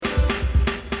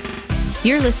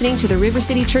You're listening to the River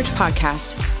City Church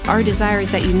podcast. Our desire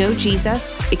is that you know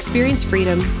Jesus, experience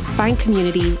freedom, find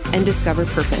community, and discover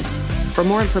purpose. For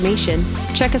more information,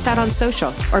 check us out on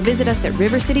social or visit us at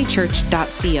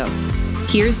rivercitychurch.co.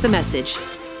 Here's the message.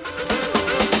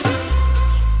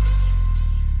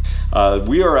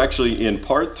 We are actually in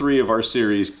part 3 of our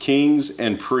series, Kings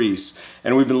and Priests.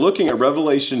 And we've been looking at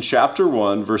Revelation chapter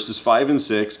 1, verses 5 and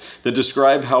 6, that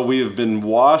describe how we have been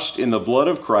washed in the blood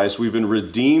of Christ. We've been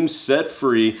redeemed, set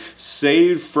free,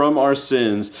 saved from our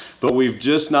sins. But we've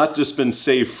not just been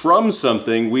saved from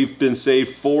something, we've been saved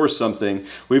for something.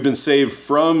 We've been saved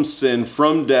from sin,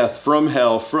 from death, from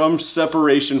hell, from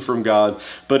separation from God.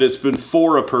 But it's been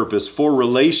for a purpose, for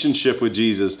relationship with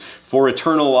Jesus, for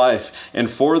eternal life, and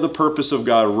for the purpose of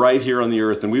God right here on the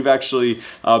earth. And we've actually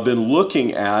been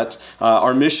looking at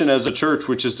our mission as a church,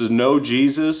 which is to know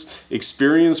Jesus,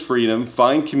 experience freedom,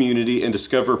 find community, and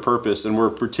discover purpose. And we're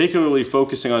particularly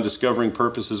focusing on discovering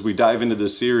purpose as we dive into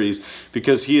this series,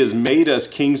 because He has made us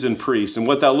kings and priests. And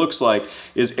what that looks like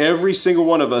is every single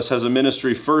one of us has a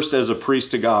ministry first as a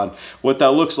priest to God. What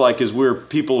that looks like is we're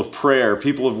people of prayer,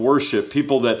 people of worship,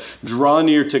 people that draw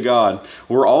near to God.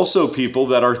 We're also people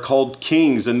that are called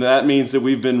kings, and that means that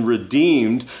we've been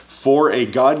redeemed for a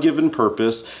God-given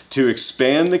purpose to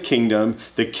expand the kingdom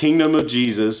of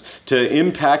Jesus, to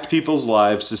impact people's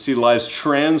lives, to see lives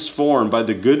transformed by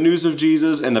the good news of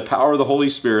Jesus and the power of the Holy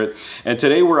Spirit. And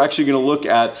today we're actually going to look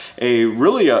at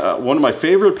one of my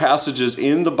favorite passages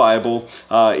in the Bible,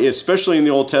 especially in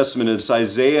the Old Testament. It's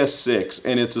Isaiah 6,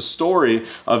 and it's a story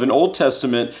of an Old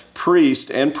Testament priest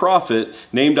and prophet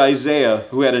named Isaiah,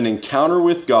 who had an encounter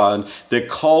with God that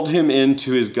called him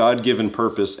into his God-given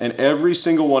purpose. And every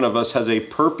single one of us has a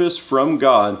purpose from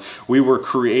God. We were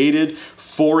created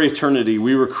for eternity.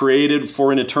 We were created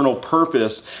for an eternal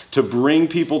purpose to bring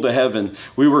people to heaven.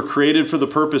 We were created for the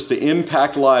purpose to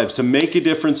impact lives, to make a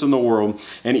difference in the world.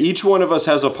 And each one of us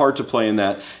has a part to play in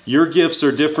that. Your gifts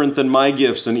are different than my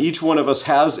gifts, and each one of us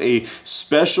has a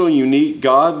special, unique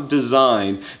God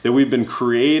design that we've been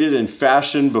created and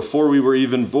fashioned before we were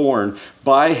even born.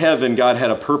 By heaven, God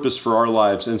had a purpose for our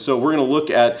lives. And so we're going to look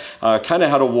at kind of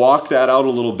how to walk that out a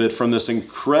little bit from this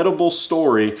incredible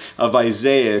story of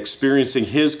Isaiah experiencing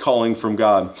his calling from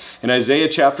God. In Isaiah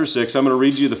chapter 6, I'm going to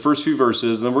read you the first few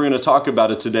verses, and then we're going to talk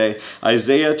about it today.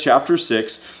 Isaiah chapter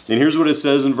 6, and here's what it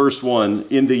says in verse 1.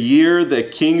 In the year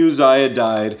that King Uzziah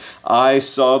died, I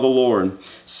saw the Lord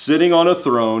sitting on a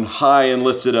throne high and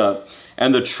lifted up,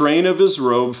 and the train of his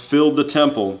robe filled the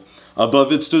temple.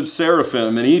 Above it stood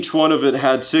seraphim, and each one of it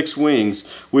had 6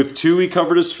 wings. With 2 he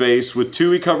covered his face, with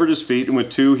 2 he covered his feet, and with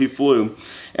 2 he flew.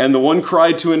 And the one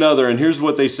cried to another, and here's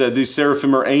what they said. These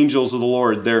seraphim are angels of the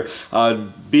Lord. They're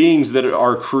beings that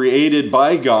are created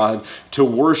by God to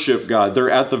worship God.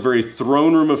 They're at the very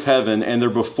throne room of heaven, and they're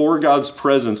before God's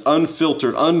presence,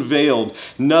 unfiltered, unveiled,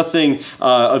 nothing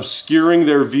obscuring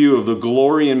their view of the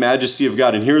glory and majesty of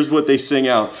God. And here's what they sing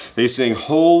out. They sing,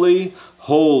 "Holy,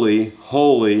 holy,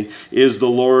 holy is the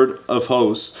Lord of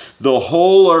hosts. The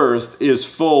whole earth is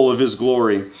full of His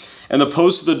glory." And the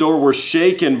posts of the door were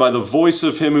shaken by the voice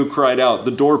of him who cried out.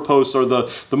 The doorposts are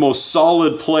the most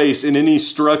solid place in any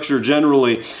structure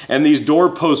generally. And these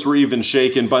doorposts were even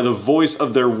shaken by the voice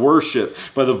of their worship,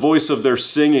 by the voice of their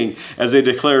singing, as they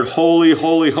declared, "Holy,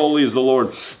 holy, holy is the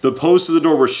Lord." The posts of the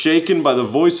door were shaken by the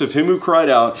voice of him who cried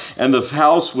out, and the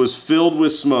house was filled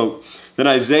with smoke. Then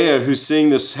Isaiah, who's seeing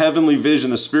this heavenly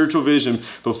vision, the spiritual vision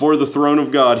before the throne of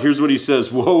God, here's what he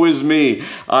says, "Woe is me,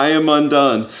 I am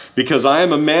undone, because I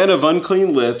am a man of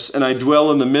unclean lips, and I dwell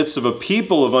in the midst of a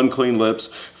people of unclean lips,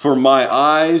 for my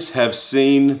eyes have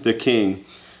seen the King,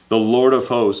 the Lord of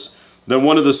hosts." Then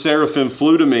one of the seraphim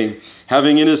flew to me,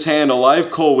 having in his hand a live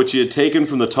coal which he had taken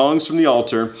from the tongs from the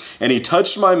altar, and he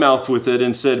touched my mouth with it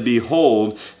and said,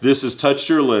 "Behold, this has touched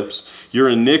your lips. Your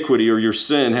iniquity," or your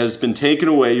sin, "has been taken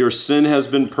away. Your sin has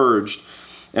been purged."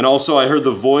 And also I heard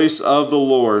the voice of the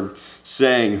Lord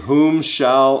saying, "Whom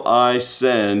shall I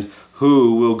send?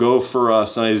 Who will go for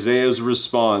us?" And Isaiah's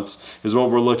response is what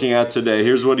we're looking at today.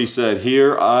 Here's what he said.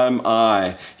 Here am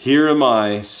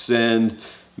I, send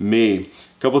me."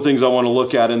 A couple of things I want to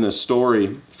look at in this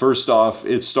story. First off,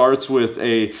 it starts with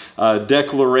a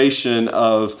declaration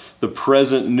of the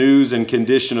present news and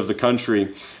condition of the country.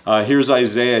 Here's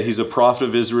Isaiah. He's a prophet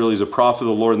of Israel. He's a prophet of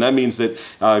the Lord. And that means that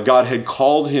God had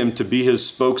called him to be his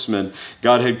spokesman.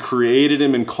 God had created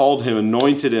him and called him,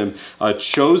 anointed him,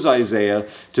 chose Isaiah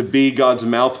to be God's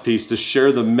mouthpiece, to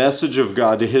share the message of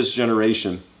God to his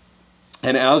generation.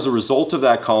 And as a result of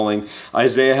that calling,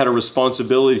 Isaiah had a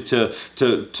responsibility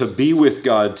to be with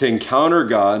God, to encounter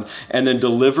God, and then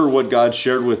deliver what God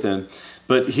shared with him.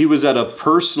 but he was at a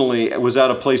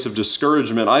place of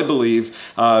discouragement, I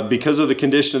believe, because of the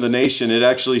condition of the nation. It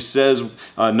actually says,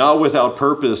 not without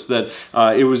purpose, that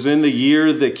it was in the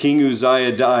year that King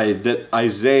Uzziah died that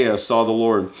Isaiah saw the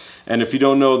Lord. And if you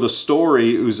don't know the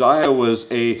story, Uzziah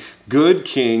was a good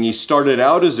king. He started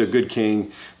out as a good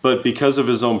king, but because of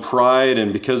his own pride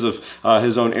and because of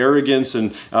his own arrogance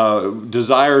and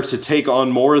desire to take on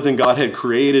more than God had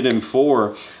created him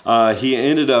for, he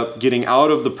ended up getting out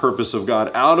of the purpose of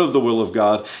God, out of the will of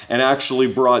God, and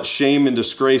actually brought shame and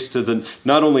disgrace to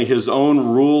not only his own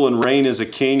rule and reign as a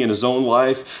king in his own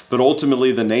life, but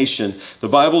ultimately the nation. The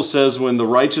Bible says when the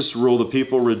righteous rule, the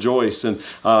people rejoice. And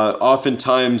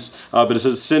oftentimes, but it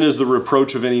says sin is the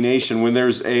reproach of any nation. When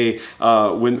there's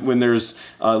when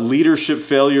there's leadership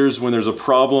failures, when there's a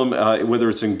problem, whether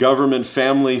it's in government,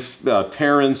 family,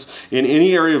 parents, in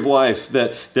any area of life,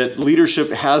 that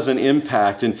leadership has an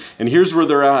impact. And here's where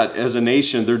they're at as a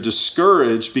nation. They're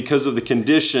discouraged because of the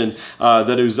condition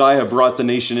that Uzziah brought the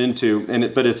nation into.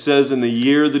 But it says in the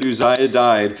year that Uzziah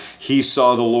died, he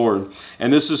saw the Lord.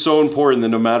 And this is so important that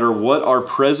no matter what our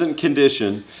present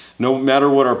condition, no matter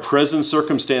what our present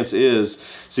circumstance is,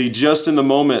 see, just in the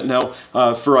moment. Now,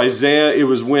 for Isaiah, it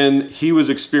was when he was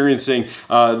experiencing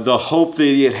the hope that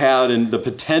he had and the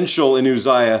potential in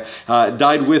Uzziah,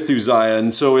 died with Uzziah.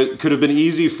 And so it could have been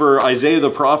easy for Isaiah the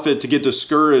prophet to get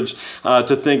discouraged,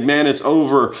 to think, man, it's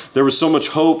over. There was so much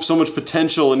hope, so much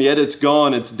potential, and yet it's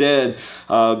gone, it's dead.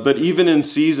 But even in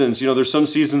seasons, there's some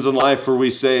seasons in life where we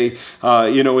say,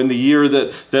 in the year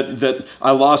that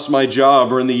I lost my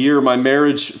job, or in the year my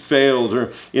marriage failed,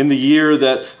 or in the year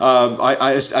that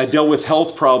I dealt with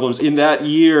health problems, in that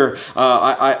year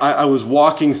I was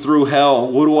walking through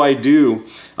hell. What do I do?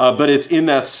 But it's in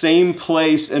that same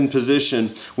place and position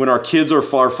when our kids are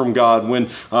far from God,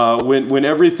 when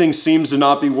everything seems to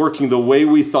not be working the way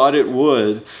we thought it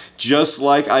would. Just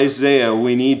like Isaiah,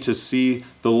 we need to see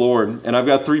the Lord. And I've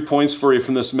got 3 points for you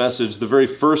from this message. The very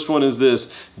first one is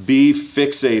this: be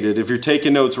fixated. If you're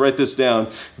taking notes, write this down.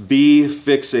 Be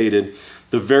fixated.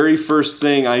 The very first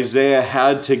thing Isaiah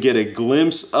had to get a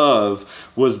glimpse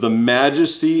of was the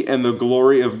majesty and the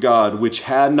glory of God, which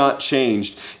had not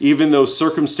changed. Even though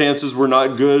circumstances were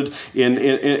not good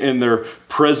in their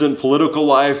present political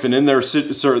life and in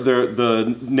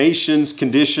the nation's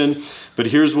condition. But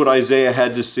here's what Isaiah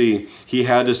had to see. He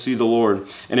had to see the Lord.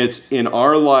 And it's in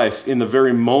our life, in the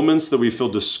very moments that we feel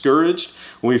discouraged,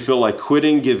 when we feel like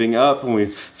quitting, giving up, when we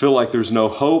feel like there's no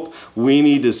hope, we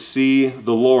need to see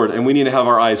the Lord. And we need to have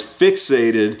our eyes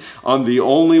fixated on the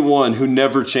only one who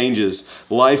never changes.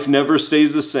 Life never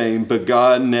stays the same, but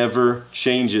God never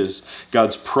changes.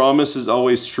 God's promise is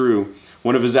always true.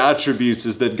 One of his attributes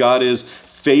is that God is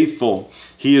faithful.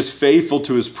 He is faithful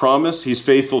to his promise. He's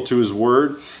faithful to his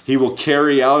word. He will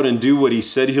carry out and do what he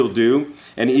said he'll do.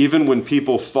 And even when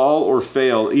people fall or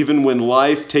fail, even when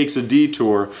life takes a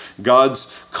detour,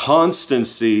 God's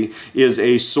constancy is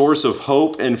a source of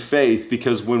hope and faith,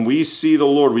 because when we see the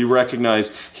Lord, we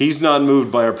recognize he's not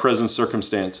moved by our present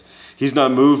circumstance. He's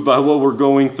not moved by what we're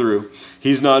going through.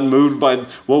 He's not moved by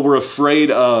what we're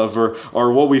afraid of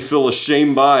or what we feel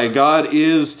ashamed by. God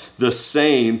is the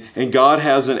same, and God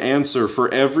has an answer for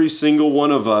every single one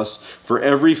of us, for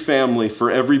every family, for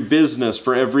every business,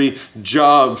 for every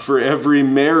job, for every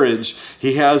marriage.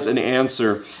 He has an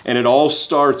answer, and it all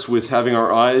starts with having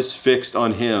our eyes fixed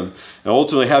on him, and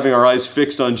ultimately having our eyes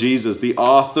fixed on Jesus, the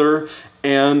author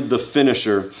and the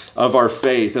finisher of our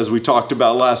faith. As we talked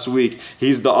about last week,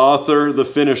 he's the author, the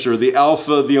finisher, the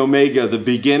Alpha, the Omega, the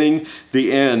beginning,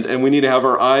 the end. And we need to have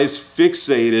our eyes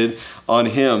fixated on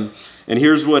him. And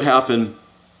here's what happened.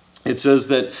 It says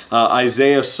that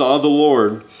Isaiah saw the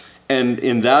Lord, and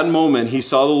in that moment he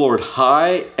saw the Lord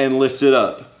high and lifted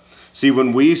up. See,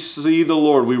 when we see the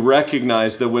Lord, we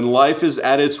recognize that when life is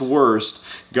at its worst,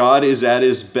 God is at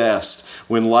his best.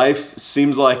 When life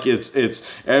seems like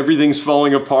it's everything's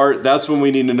falling apart, that's when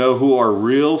we need to know who our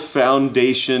real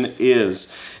foundation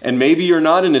is. And maybe you're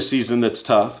not in a season that's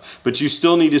tough, but you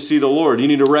still need to see the Lord. You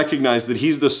need to recognize that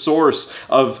he's the source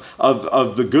of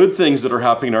the good things that are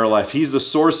happening in our life. He's the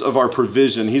source of our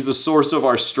provision. He's the source of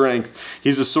our strength.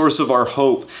 He's the source of our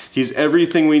hope. He's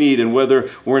everything we need. And whether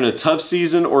we're in a tough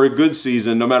season or a good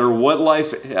season, no matter what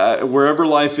life, wherever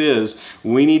life is,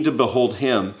 we need to behold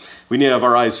him. We need to have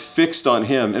our eyes fixed on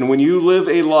him. And when you live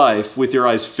a life with your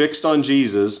eyes fixed on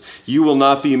Jesus, you will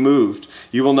not be moved.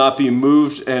 You will not be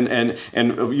moved, and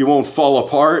you won't fall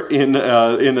apart in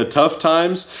the tough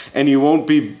times, and you won't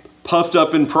be puffed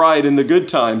up in pride in the good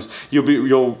times.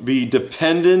 You'll be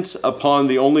dependent upon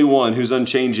the only one who's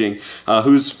unchanging,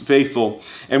 who's faithful.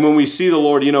 And when we see the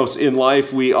Lord, in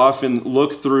life, we often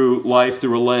look through life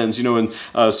through a lens. In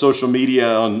social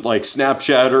media, on like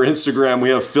Snapchat or Instagram, we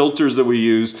have filters that we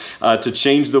use to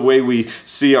change the way we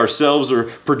see ourselves or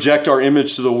project our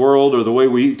image to the world, or the way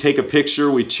we take a picture,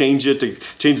 we change it to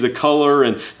change the color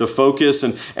and the focus.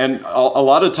 And a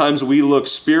lot of times we look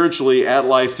spiritually at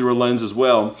life through a lens as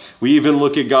well. We even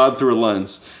look at God through a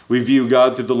lens. We view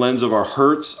God through the lens of our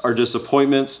hurts, our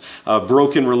disappointments,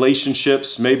 broken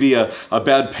relationships, maybe a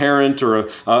bad parent or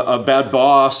a bad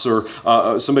boss, or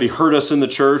somebody hurt us in the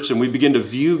church, and we begin to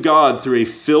view God through a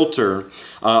filter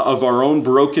of our own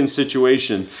broken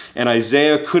situation. And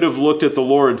Isaiah could have looked at the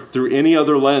Lord through any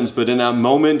other lens, but in that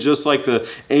moment, just like the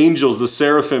angels, the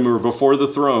seraphim who were before the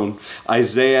throne,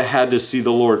 Isaiah had to see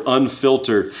the Lord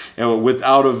unfiltered,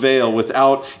 without a veil,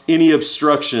 without any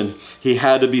obstruction. He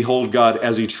had to behold God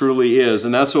as he truly is.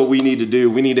 And that's what we need to do.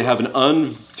 We need to have an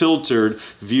unfiltered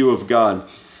view of God.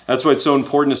 That's why it's so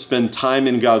important to spend time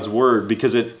in God's Word,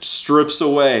 because it strips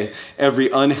away every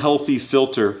unhealthy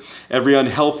filter, every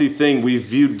unhealthy thing we've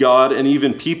viewed God and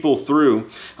even people through.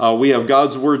 We have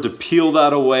God's Word to peel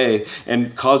that away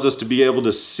and cause us to be able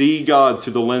to see God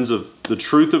through the lens of the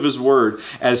truth of His Word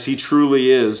as He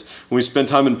truly is. When we spend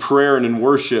time in prayer and in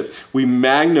worship, we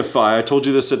magnify. I told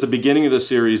you this at the beginning of the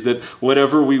series, that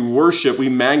whatever we worship, we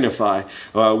magnify.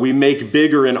 We make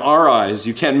bigger in our eyes.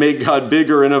 You can't make God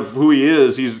bigger in of who He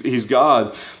is. He's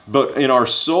God. But in our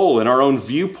soul, in our own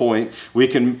viewpoint, we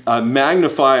can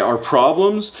magnify our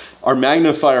problems, or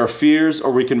magnify our fears,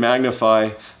 or we can magnify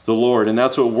the Lord. And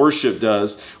that's what worship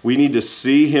does. We need to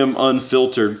see Him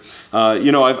unfiltered.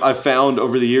 I've found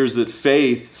over the years that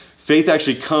faith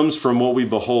actually comes from what we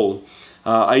behold.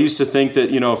 I used to think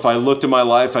that, if I looked at my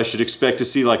life, I should expect to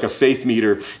see like a faith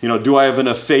meter. Do I have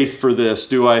enough faith for this?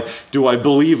 Do I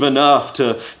believe enough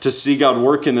to see God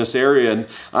work in this area? And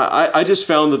I just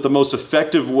found that the most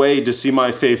effective way to see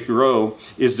my faith grow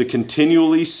is to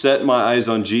continually set my eyes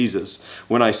on Jesus.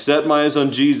 When I set my eyes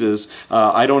on Jesus,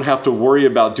 I don't have to worry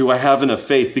about, do I have enough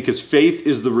faith? Because faith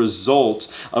is the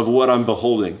result of what I'm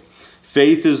beholding.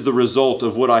 Faith is the result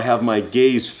of what I have my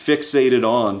gaze fixated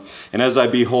on. And as I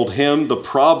behold Him, the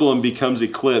problem becomes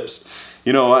eclipsed.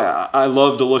 I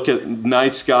love to look at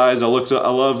night skies. I love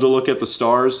to look at the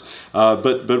stars.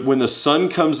 But when the sun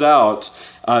comes out,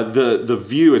 the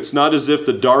view, it's not as if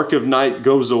the dark of night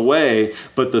goes away,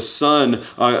 but the sun,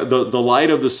 the light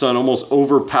of the sun almost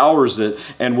overpowers it.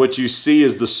 And what you see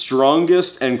is the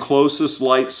strongest and closest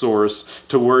light source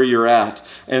to where you're at.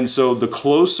 And so the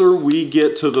closer we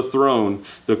get to the throne,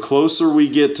 the closer we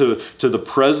get to the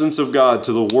presence of God,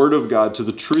 to the Word of God, to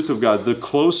the truth of God, the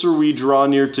closer we draw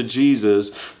near to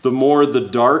Jesus, the more the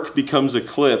dark becomes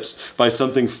eclipsed by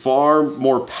something far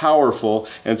more powerful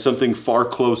and something far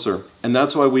closer. And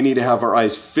that's why we need to have our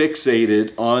eyes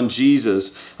fixated on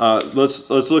Jesus. Let's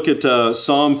look at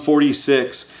Psalm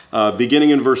 46,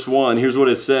 beginning in verse 1. Here's what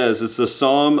it says. It's the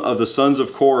Psalm of the sons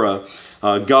of Korah.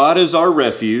 God is our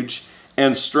refuge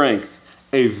and strength,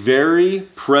 a very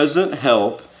present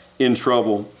help in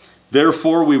trouble.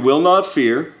 Therefore we will not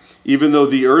fear, even though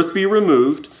the earth be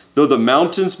removed, though the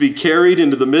mountains be carried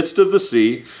into the midst of the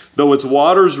sea, though its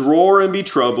waters roar and be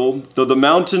troubled, though the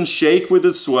mountains shake with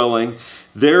its swelling.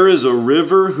 There is a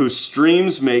river whose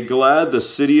streams make glad the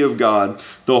city of God,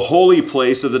 the holy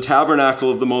place of the tabernacle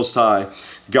of the Most High.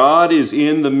 God is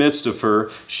in the midst of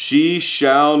her. She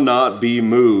shall not be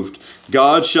moved.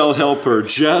 God shall help her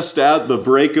just at the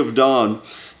break of dawn.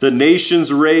 The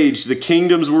nations raged, the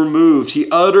kingdoms were moved. He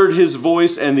uttered His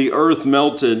voice and the earth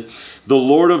melted. The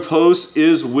Lord of hosts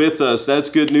is with us. That's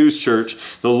good news,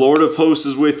 church. The Lord of hosts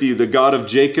is with you. The God of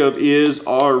Jacob is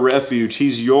our refuge.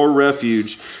 He's your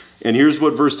refuge. And here's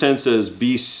what verse 10 says,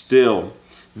 be still.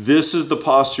 This is the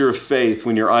posture of faith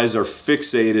when your eyes are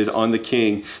fixated on the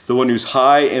King, the one who's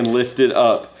high and lifted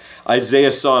up.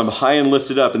 Isaiah saw Him high and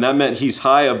lifted up, and that meant He's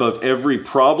high above every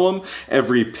problem,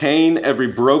 every pain, every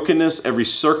brokenness, every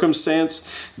circumstance.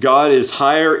 God is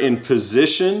higher in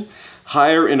position,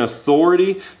 higher in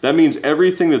authority. That means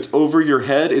everything that's over your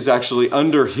head is actually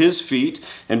under His feet.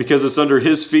 And because it's under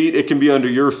His feet, it can be under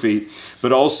your feet.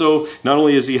 But also, not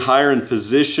only is He higher in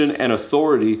position and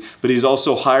authority, but He's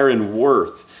also higher in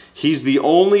worth. He's the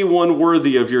only one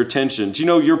worthy of your attention. Do you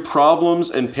know your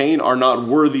problems and pain are not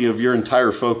worthy of your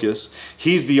entire focus?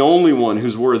 He's the only one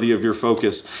who's worthy of your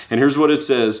focus. And here's what it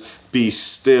says, be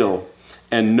still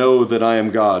and know that I am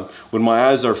God. When my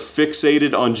eyes are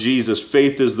fixated on Jesus,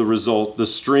 faith is the result. The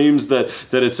streams that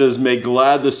it says, make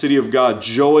glad the city of God,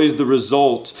 joy is the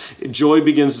result. Joy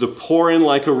begins to pour in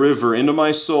like a river into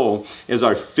my soul as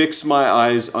I fix my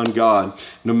eyes on God.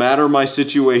 No matter my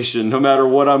situation, no matter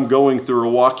what I'm going through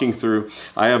or walking through,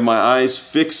 I have my eyes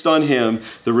fixed on Him.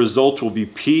 The result will be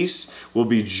peace, will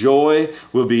be joy,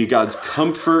 will be God's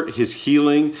comfort, His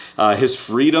healing, His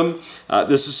freedom.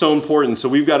 This is so important. So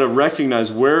we've got to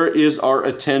recognize, where is our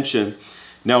attention?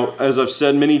 Now, as I've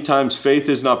said many times, faith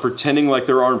is not pretending like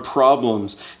there aren't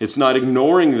problems. It's not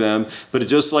ignoring them, but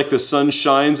just like the sun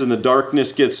shines and the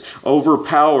darkness gets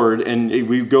overpowered and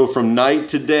we go from night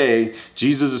to day,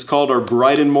 Jesus is called our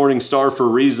bright and morning star for a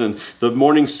reason. The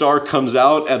morning star comes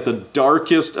out at the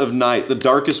darkest of night, the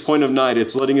darkest point of night.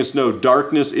 It's letting us know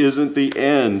darkness isn't the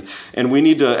end. And we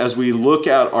need to, as we look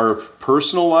at our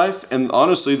personal life and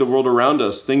honestly the world around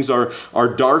us, things are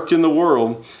dark in the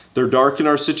world. They're dark in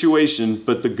our situation,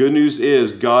 but the good news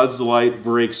is God's light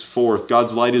breaks forth.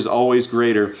 God's light is always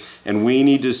greater, and we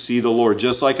need to see the Lord.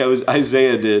 Just like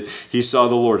Isaiah did, he saw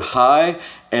the Lord high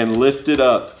and lifted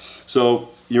up.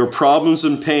 So your problems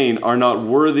and pain are not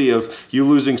worthy of you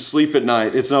losing sleep at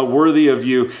night. It's not worthy of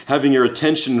you having your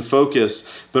attention and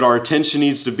focus, but our attention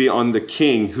needs to be on the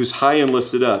King who's high and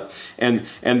lifted up. And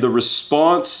the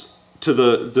response to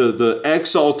the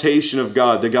exaltation of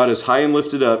God, that God is high and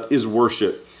lifted up, is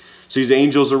worship. So these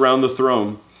angels around the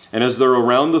throne, and as they're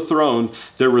around the throne,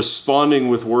 they're responding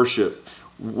with worship.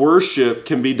 Worship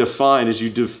can be defined, as you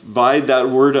divide that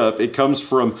word up, it comes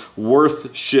from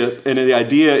worthship. And the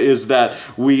idea is that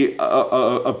we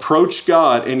approach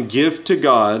God and give to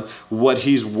God what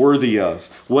He's worthy of,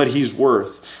 what He's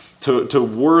worth. To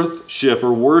worship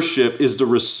or worship is to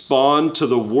respond to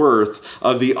the worth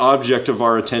of the object of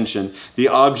our attention, the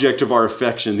object of our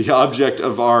affection, the object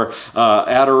of our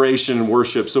adoration and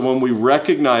worship. So when we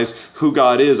recognize who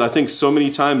God is, I think so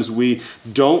many times we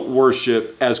don't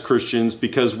worship as Christians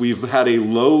because we've had a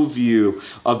low view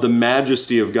of the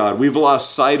majesty of God. We've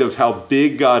lost sight of how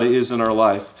big God is in our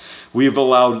life. We've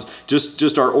allowed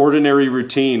just our ordinary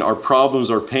routine, our problems,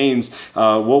 our pains,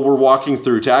 what we're walking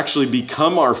through to actually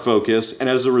become our focus. And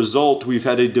as a result, we've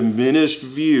had a diminished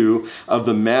view of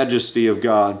the majesty of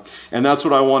God. And that's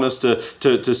what I want us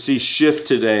to see shift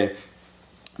today.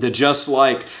 That just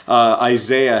like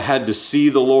Isaiah had to see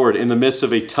the Lord in the midst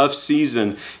of a tough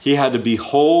season, he had to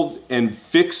behold and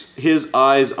fix his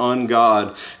eyes on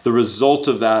God. The result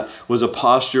of that was a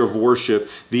posture of worship.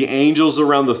 The angels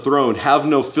around the throne have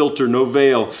no filter, no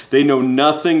veil. They know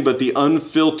nothing but the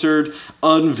unfiltered,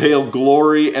 unveiled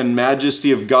glory and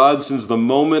majesty of God since the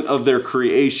moment of their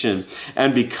creation.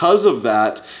 And because of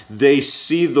that, they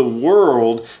see the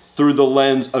world through the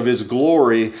lens of His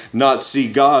glory, not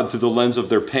see God through the lens of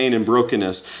their pain and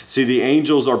brokenness. See, the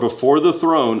angels are before the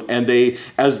throne, and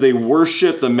as they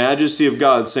worship the majesty of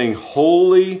God, saying,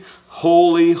 "Holy,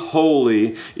 holy,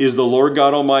 holy is the Lord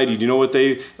God Almighty." Do you know what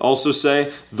they also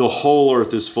say? The whole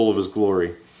earth is full of His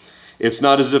glory. It's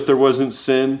not as if there wasn't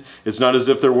sin. It's not as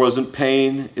if there wasn't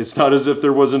pain. It's not as if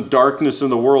there wasn't darkness in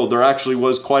the world. There actually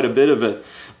was quite a bit of it.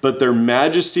 But their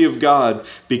majesty of God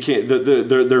became,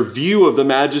 their view of the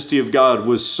majesty of God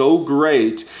was so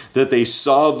great that they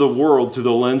saw the world through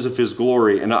the lens of His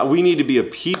glory. And we need to be a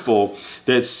people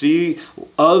that see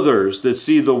others, that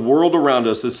see the world around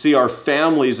us, that see our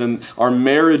families and our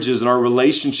marriages and our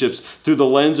relationships through the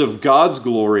lens of God's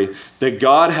glory, that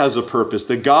God has a purpose,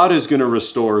 that God is going to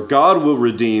restore, God will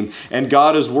redeem, and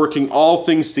God is working all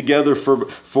things together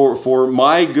for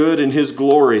my good and His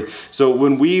glory. So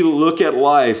when we look at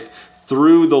life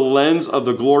through the lens of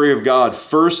the glory of God,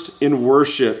 first in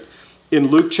worship. In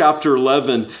Luke chapter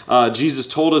 11, Jesus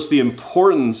told us the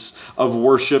importance of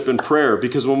worship and prayer,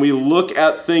 because when we look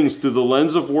at things through the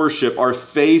lens of worship, our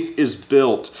faith is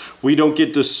built. We don't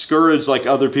get discouraged like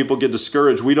other people get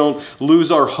discouraged. We don't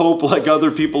lose our hope like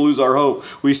other people lose our hope.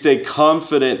 We stay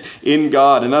confident in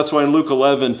God. And that's why in Luke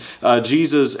 11,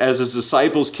 Jesus, as His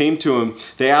disciples came to Him,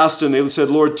 they asked Him, they said,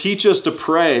 "Lord, teach us to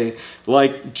pray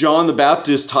like John the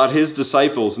Baptist taught his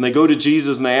disciples." And they go to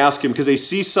Jesus and they ask Him because they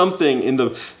see something in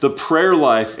the prayer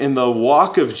life, in the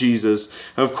walk of Jesus.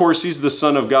 And of course, He's the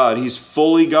Son of God. He's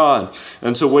fully God.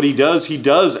 And so what He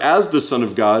does as the Son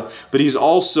of God, but He's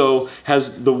also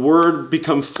has the Word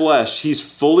become flesh. He's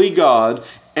fully God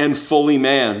and fully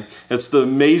man. It's the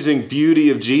amazing beauty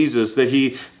of Jesus that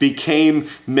he became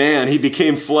man. He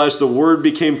became flesh. The Word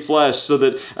became flesh so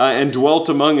that and dwelt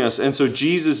among us. And so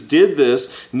Jesus did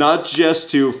this not just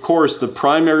to, of course, the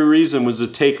primary reason was to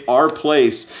take our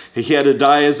place. He had to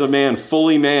die as a man,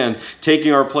 fully man,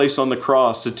 taking our place on the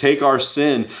cross, to take our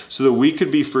sin so that we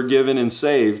could be forgiven and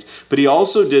saved. But he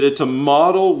also did it to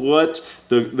model what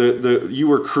you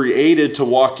were created to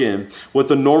walk in, what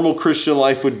the normal Christian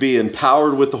life would be,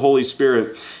 empowered with the Holy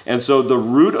Spirit. And so the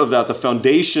root of that, the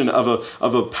foundation of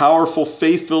a powerful,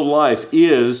 faith-filled life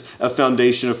is a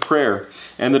foundation of prayer.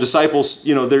 And the disciples,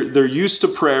 they're used to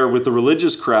prayer with the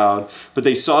religious crowd, but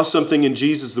they saw something in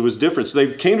Jesus that was different. So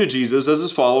they came to Jesus as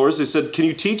his followers. They said, "Can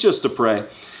you teach us to pray?"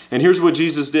 And here's what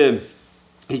Jesus did.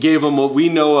 He gave them what we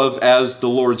know of as the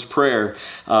Lord's Prayer.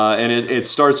 And it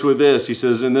starts with this. He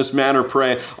says, "In this manner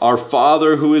pray, Our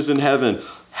Father who is in heaven,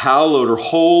 hallowed or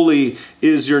holy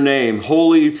is your name.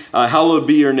 Hallowed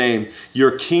be your name.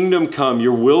 Your kingdom come,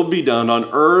 your will be done on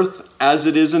earth as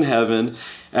it is in heaven."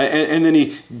 And then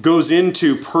he goes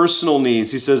into personal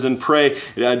needs. He says, "And pray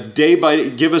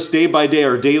give us day by day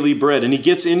our daily bread." And he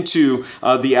gets into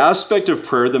the aspect of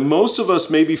prayer that most of us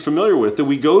may be familiar with, that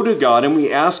we go to God and we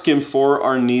ask him for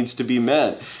our needs to be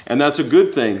met. And that's a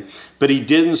good thing. But he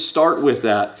didn't start with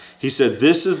that. He said,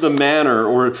 this is the manner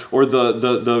or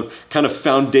the kind of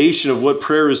foundation of what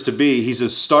prayer is to be. He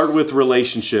says, start with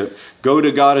relationship. Go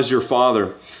to God as your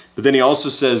Father. But then he also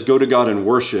says, go to God and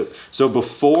worship. So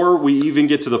before we even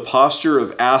get to the posture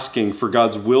of asking for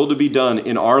God's will to be done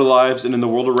in our lives and in the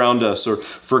world around us, or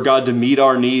for God to meet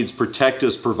our needs, protect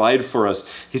us, provide for us,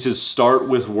 he says, start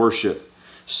with worship.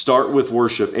 Start with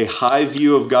worship. A high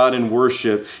view of God in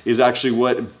worship is actually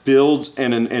what builds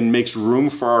and makes room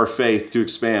for our faith to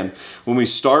expand. When we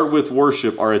start with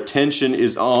worship, our attention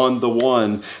is on the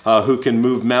one who can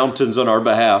move mountains on our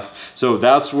behalf. So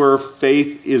that's where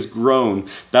faith is grown.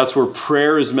 That's where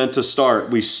prayer is meant to start.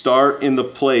 We start in the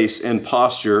place and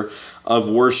posture of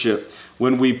worship.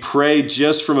 When we pray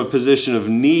just from a position of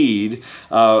need,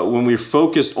 when we're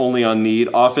focused only on need,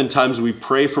 oftentimes we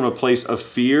pray from a place of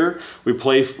fear. We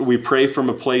pray from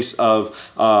a place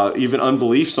of even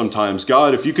unbelief sometimes.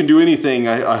 God, if you can do anything,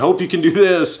 I hope you can do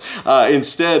this.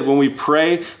 Instead, when we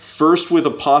pray first with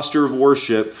a posture of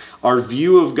worship, our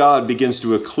view of God begins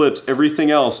to eclipse everything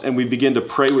else, and we begin to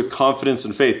pray with confidence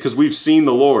and faith because we've seen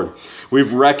the Lord.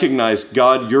 We've recognized,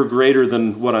 God, you're greater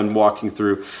than what I'm walking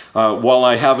through. While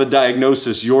I have a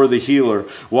diagnosis, you're the healer.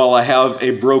 While I have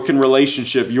a broken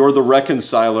relationship, you're the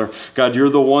reconciler. God, you're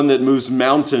the one that moves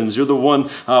mountains. You're the one,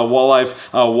 while I've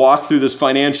walked through this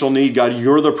financial need, God,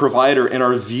 you're the provider. And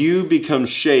our view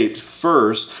becomes shaped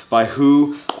first by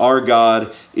who our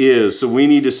God is. So we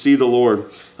need to see the Lord.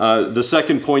 The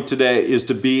second point today is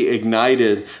to be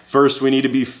ignited. First, we need to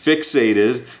be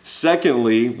fixated.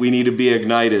 Secondly, we need to be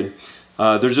ignited.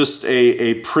 There's just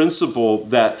a principle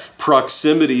that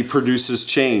proximity produces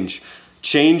change.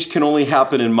 Change can only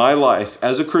happen in my life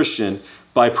as a Christian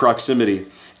by proximity.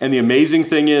 And the amazing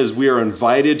thing is we are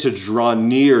invited to draw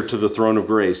near to the throne of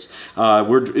grace.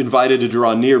 We're invited to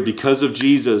draw near because of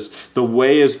Jesus. The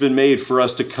way has been made for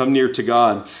us to come near to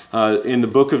God. In the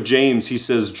book of James, he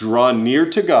says, draw near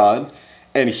to God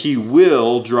and he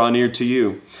will draw near to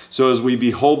you. So as we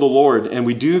behold the Lord, and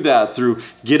we do that through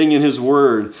getting in his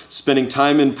word, spending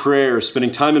time in prayer,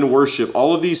 spending time in worship,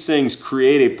 all of these things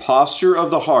create a posture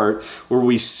of the heart where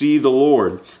we see the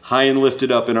Lord high and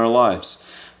lifted up in our lives.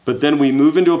 But then we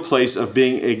move into a place of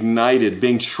being ignited,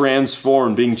 being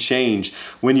transformed, being changed.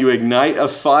 When you ignite a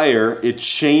fire, it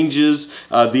changes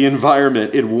the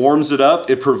environment. It warms it up,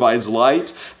 it provides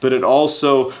light, but it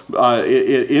also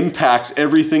it impacts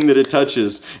everything that it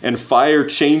touches. And fire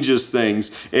changes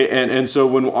things. And so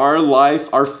when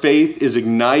our faith is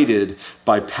ignited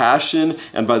by passion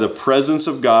and by the presence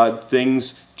of God,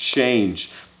 things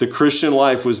change. The Christian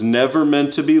life was never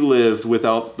meant to be lived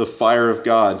without the fire of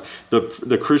God.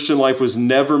 The Christian life was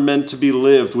never meant to be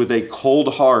lived with a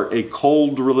cold heart, a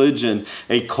cold religion,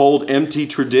 a cold, empty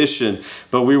tradition,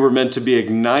 but we were meant to be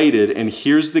ignited. And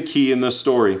here's the key in this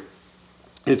story.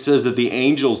 It says that the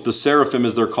angels, the seraphim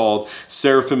as they're called,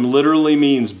 seraphim literally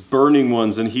means burning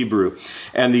ones in Hebrew.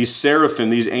 And these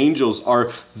seraphim, these angels,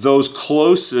 are those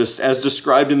closest, as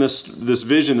described in this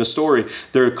vision, the story,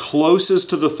 they're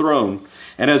closest to the throne.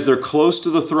 And as they're close to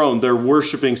the throne, they're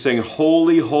worshiping, saying,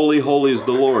 holy, holy, holy is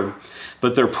the Lord.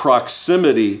 But their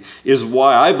proximity is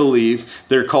why I believe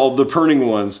they're called the burning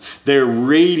ones. They're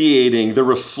radiating, they're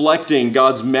reflecting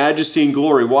God's majesty and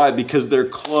glory. Why? Because they're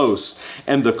close.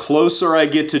 And the closer I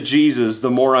get to Jesus, the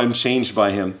more I'm changed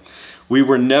by him. We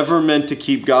were never meant to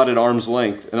keep God at arm's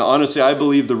length. And honestly, I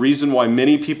believe the reason why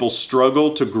many people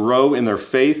struggle to grow in their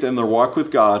faith and their walk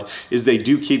with God is they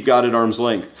do keep God at arm's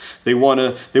length. They want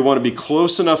to be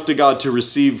close enough to God to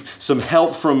receive some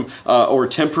help from or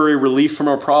temporary relief from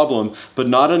our problem, but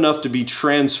not enough to be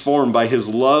transformed by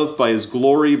His love, by His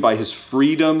glory, by His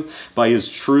freedom, by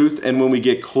His truth. And when we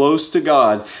get close to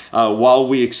God, while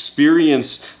we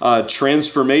experience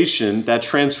transformation, that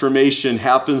transformation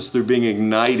happens through being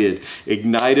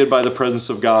ignited by the presence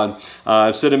of God.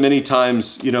 I've said it many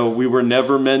times, we were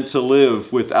never meant to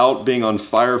live without being on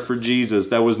fire for Jesus.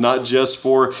 That was not just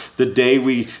for the day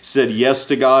we said yes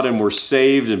to God and were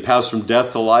saved and passed from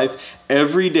death to life.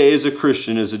 Every day as a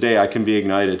Christian is a day I can be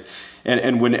ignited.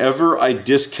 And whenever I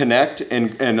disconnect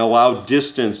and allow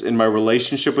distance in my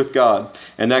relationship with God,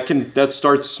 and that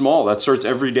starts small, that starts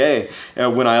every day.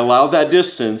 And when I allow that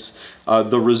distance,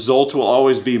 the result will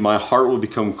always be my heart will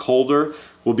become colder,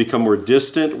 will become more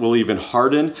distant, will even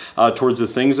harden towards the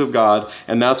things of God.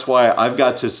 And that's why I've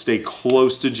got to stay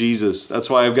close to Jesus. That's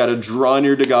why I've got to draw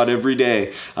near to God every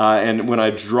day. And when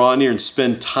I draw near and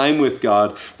spend time with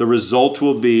God, the result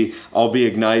will be I'll be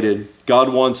ignited.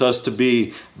 God wants us to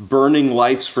be burning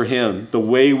lights for Him. The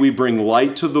way we bring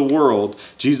light to the world,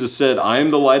 Jesus said, I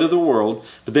am the light of the world.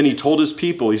 But then He told His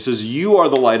people, He says, you are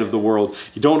the light of the world.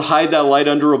 You don't hide that light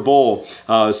under a bowl.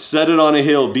 Set it on a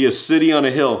hill. Be a city on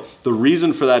a hill. The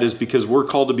reason for that is because we're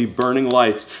called to be burning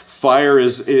lights. Fire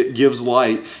it gives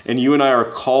light. And you and I are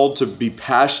called to be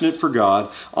passionate for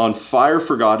God, on fire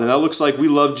for God. And that looks like we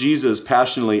love Jesus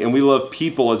passionately, and we love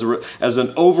people as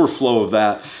an overflow of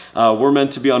that. We're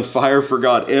meant to be on fire for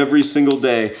God every single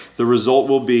day. The result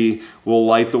will be we'll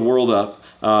light the world up.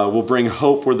 We'll bring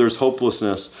hope where there's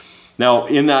hopelessness. Now,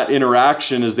 in that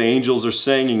interaction, as the angels are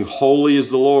singing, holy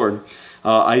is the Lord,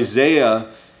 Isaiah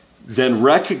then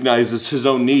recognizes his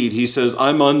own need. He says,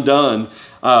 I'm undone.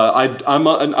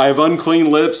 I have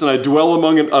unclean lips, and I dwell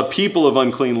among a people of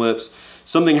unclean lips.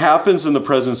 Something happens in the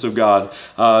presence of God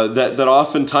that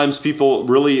oftentimes people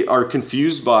really are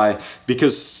confused by,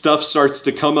 because stuff starts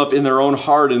to come up in their own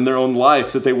heart, in their own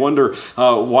life, that they wonder,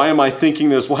 why am I thinking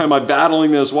this? Why am I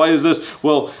battling this? Why is this?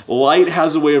 Well, light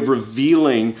has a way of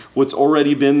revealing what's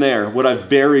already been there, what I've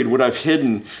buried, what I've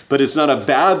hidden. But it's not a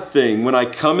bad thing. When I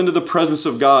come into the presence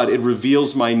of God, it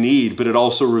reveals my need, but it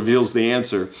also reveals the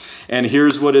answer. And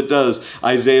here's what it does.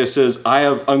 Isaiah says, I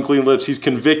have unclean lips. He's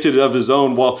convicted of his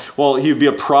own. While he would be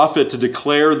a prophet to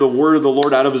declare the word of the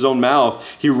Lord out of his own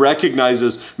mouth, he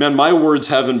recognizes, man, my words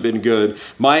haven't been good.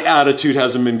 My attitude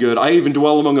hasn't been good. I even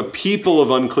dwell among a people of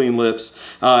unclean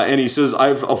lips. And he says,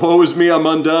 woe is me, I'm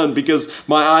undone, because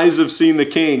my eyes have seen the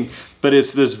King. But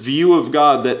it's this view of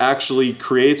God that actually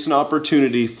creates an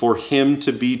opportunity for him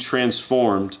to be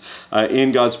transformed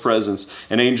in God's presence.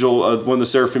 An angel, one of the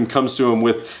seraphim, comes to him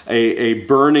with a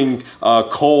burning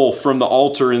coal from the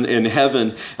altar in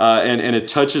heaven, and it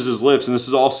touches his lips. And this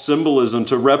is all symbolism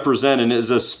to represent, and is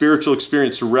a spiritual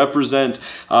experience to represent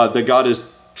that God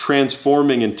is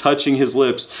transforming and touching his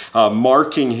lips,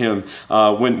 marking him.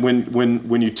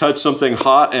 When you touch something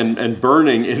hot and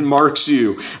burning, it marks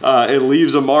you. It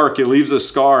leaves a mark. It leaves a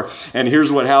scar. And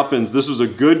here's what happens. This was a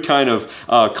good kind of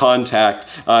contact.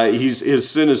 His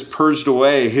sin is purged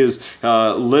away. His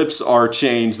lips are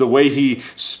changed. The way he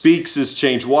speaks is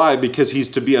changed. Why? Because he's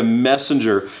to be a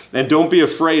messenger. And don't be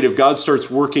afraid if God starts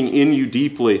working in you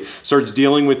deeply, starts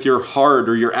dealing with your heart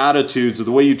or your attitudes or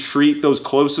the way you treat those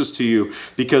closest to you,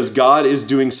 because God is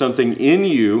doing something in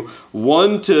you,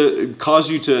 one, to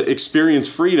cause you to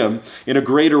experience freedom in a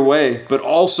greater way, but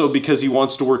also because he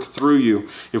wants to work through you.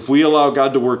 If we allow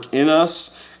God to work in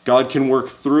us, God can work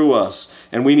through us.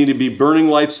 And we need to be burning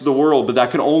lights to the world, but that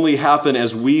can only happen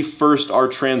as we first are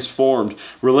transformed.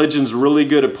 Religion's really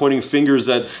good at pointing fingers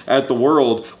at the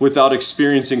world without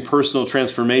experiencing personal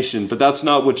transformation, but that's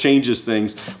not what changes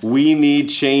things. We need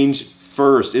change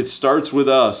first. It starts with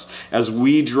us as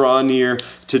we draw near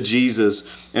to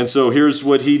Jesus. And so here's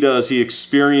what he does. He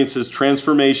experiences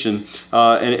transformation,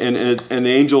 and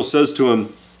the angel says to him,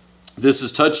 this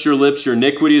has touched your lips, your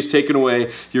iniquity is taken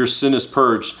away, your sin is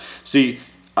purged. See,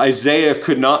 Isaiah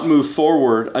could not move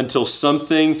forward until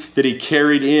something that he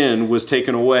carried in was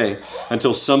taken away,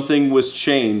 until something was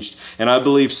changed. And I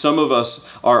believe some of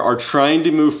us are trying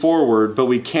to move forward, but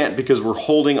we can't because we're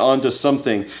holding on to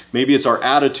something. Maybe it's our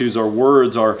attitudes, our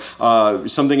words, our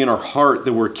something in our heart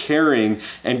that we're carrying,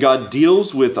 and God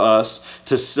deals with us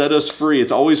to set us free.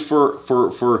 It's always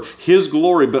for his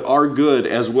glory, but our good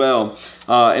as well.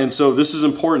 And so this is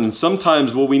important. And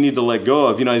sometimes what we need to let go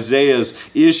of,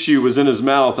 Isaiah's issue was in his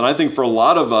mouth. And I think for a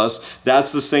lot of us,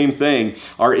 that's the same thing.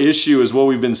 Our issue is what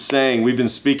we've been saying. We've been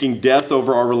speaking death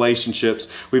over our relationships.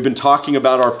 We've been talking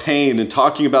about our pain and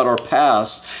talking about our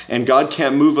past. And God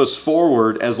can't move us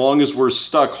forward as long as we're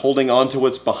stuck holding on to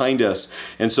what's behind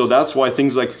us. And so that's why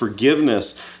things like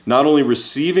forgiveness, not only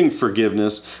receiving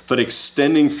forgiveness, but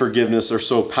extending forgiveness are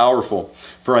so powerful.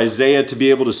 For Isaiah to be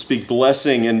able to speak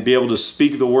blessing and be able to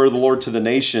speak the word of the Lord to the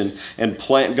nation and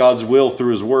plant God's will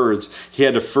through his words, he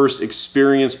had to first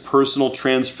experience personal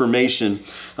transformation.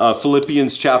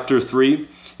 Philippians chapter 3,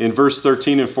 in verse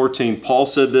 13 and 14, Paul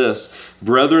said this,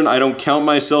 "Brethren, I don't count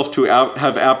myself to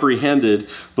have apprehended,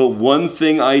 but one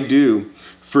thing I do,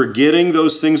 forgetting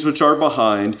those things which are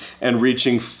behind and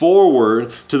reaching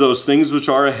forward to those things which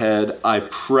are ahead, I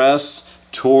press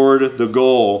toward the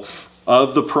goal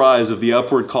of the prize of the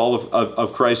upward call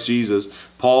of Christ Jesus."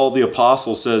 Paul the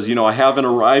apostle says, I haven't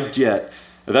arrived yet.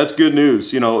 That's good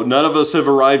news. None of us have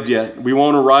arrived yet. We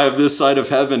won't arrive this side of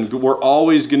heaven. We're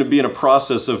always going to be in a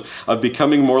process of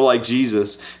becoming more like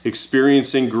Jesus,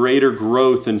 experiencing greater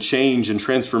growth and change and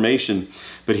transformation.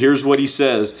 But here's what he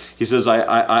says. He says,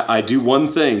 I do one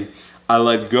thing. I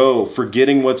let go,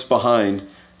 forgetting what's behind,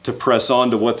 to press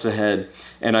on to what's ahead.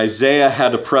 And Isaiah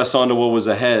had to press on to what was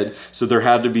ahead, so there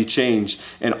had to be change.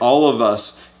 And all of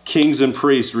us, kings and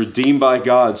priests, redeemed by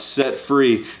God, set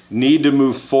free, need to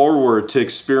move forward to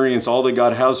experience all that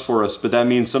God has for us. But that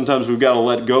means sometimes we've got to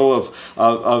let go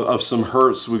of some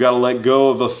hurts. We've got to let go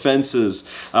of offenses.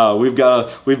 We've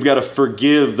got to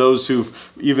forgive those who've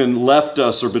even left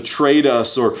us or betrayed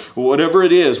us or whatever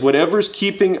it is. Whatever's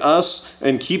keeping us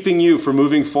and keeping you from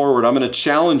moving forward, I'm going to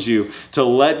challenge you to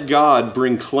let God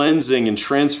bring cleansing and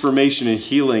transformation and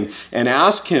healing and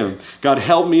ask him, God,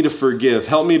 help me to forgive.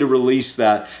 Help me to release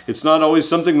that. It's not always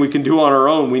something we can do on our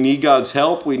own. We need God's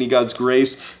help. We need God's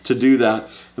grace to do that.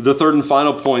 The third and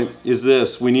final point is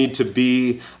this. We need to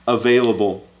be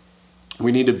available.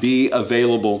 We need to be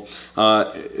available.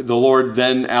 The Lord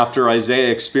then, after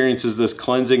Isaiah experiences this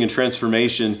cleansing and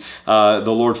transformation, the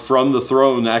Lord from the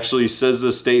throne actually says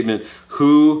this statement,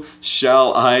 "Who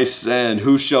shall I send?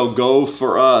 Who shall go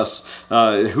for us?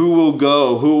 Who will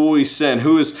go? Who will we send?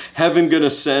 Who is heaven going to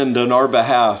send on our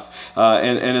behalf?"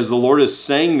 And as the Lord is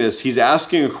saying this, he's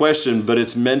asking a question, but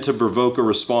it's meant to provoke a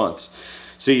response.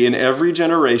 See, in every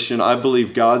generation, I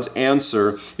believe God's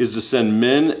answer is to send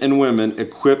men and women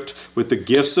equipped with the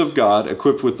gifts of God,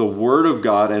 equipped with the Word of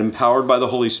God, and empowered by the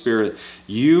Holy Spirit.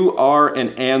 You are an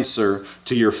answer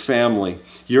to your family.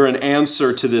 You're an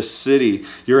answer to this city.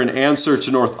 You're an answer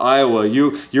to North Iowa.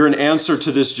 You're an answer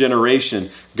to this generation.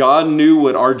 God knew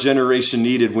what our generation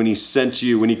needed when he sent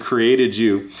you, when he created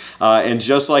you. And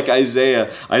just like Isaiah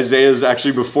is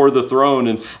actually before the throne,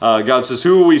 and God says,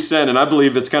 "Who will we send?" And I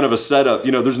believe it's kind of a setup.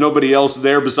 There's nobody else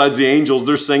there besides the angels.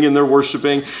 They're singing, they're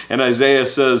worshiping. And Isaiah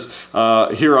says,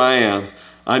 "Here I am.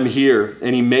 I'm here."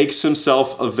 And he makes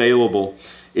himself available.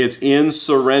 It's in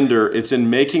surrender. It's in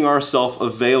making ourselves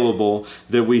available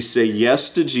that we say yes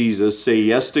to Jesus, say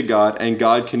yes to God, and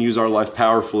God can use our life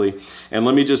powerfully. And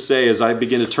let me just say, as I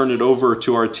begin to turn it over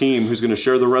to our team who's going to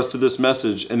share the rest of this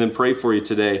message and then pray for you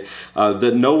today,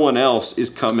 that no one else is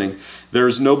coming.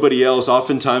 There's nobody else.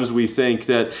 Oftentimes we think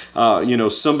that,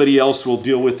 somebody else will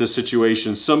deal with the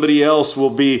situation. Somebody else will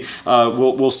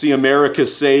will see America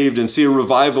saved and see a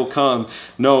revival come.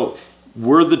 No,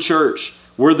 we're the church.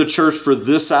 We're the church for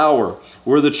this hour.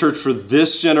 We're the church for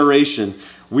this generation.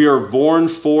 We are born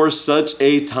for such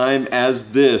a time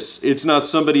as this. It's not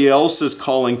somebody else's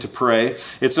calling to pray.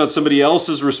 It's not somebody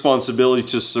else's responsibility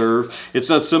to serve. It's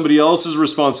not somebody else's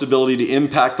responsibility to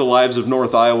impact the lives of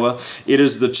North Iowa. It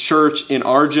is the church in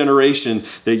our generation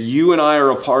that you and I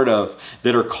are a part of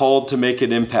that are called to make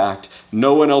an impact.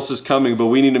 No one else is coming, but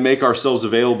we need to make ourselves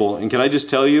available. And can I just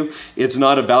tell you, it's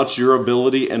not about your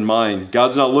ability and mine.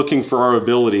 God's not looking for our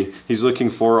ability. He's looking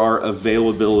for our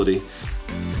availability.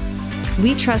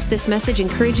 We trust this message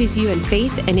encourages you in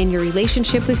faith and in your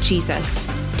relationship with Jesus.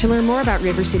 To learn more about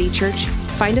River City Church,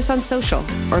 find us on social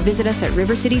or visit us at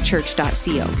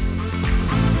rivercitychurch.co.